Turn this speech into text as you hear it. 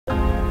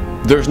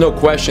There's no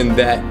question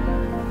that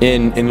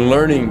in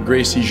learning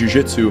Gracie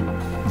Jiu-Jitsu,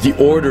 the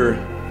order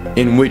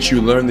in which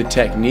you learn the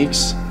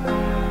techniques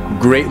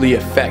greatly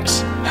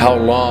affects how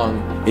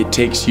long it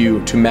takes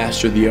you to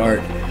master the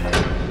art.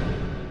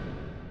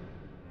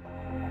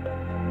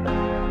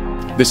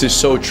 This is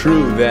so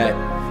true that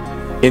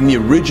in the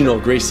original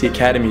Gracie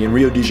Academy in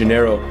Rio de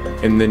Janeiro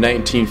in the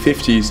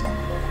 1950s,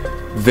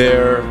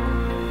 there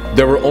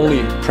were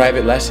only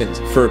private lessons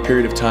for a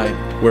period of time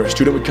where a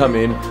student would come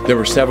in. There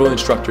were several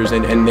instructors,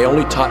 and they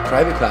only taught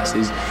private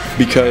classes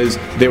because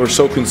they were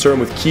so concerned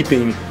with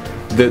keeping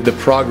the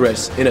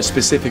progress in a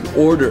specific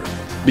order,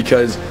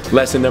 because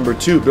lesson number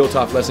 2 built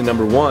off lesson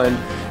number 1,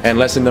 and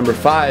lesson number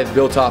 5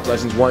 built off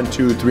lessons 1,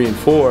 2, 3, and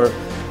 4,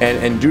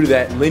 and due to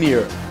that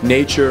linear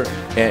nature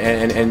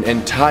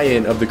and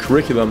tie-in of the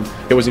curriculum,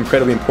 it was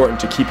incredibly important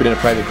to keep it in a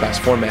private class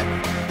format.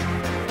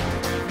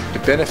 The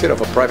benefit of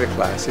a private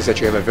class is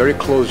that you have a very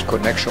close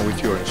connection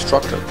with your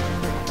instructor.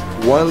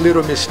 One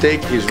little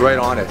mistake, he's right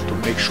on it to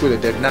make sure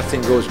that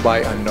nothing goes by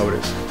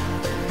unnoticed.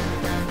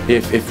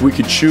 If we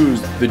could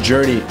choose the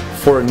journey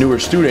for a newer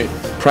student,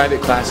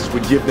 private classes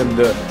would give them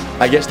the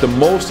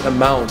most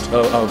amount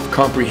of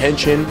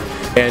comprehension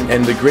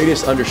and the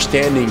greatest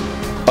understanding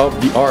of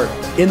the art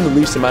in the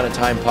least amount of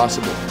time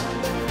possible.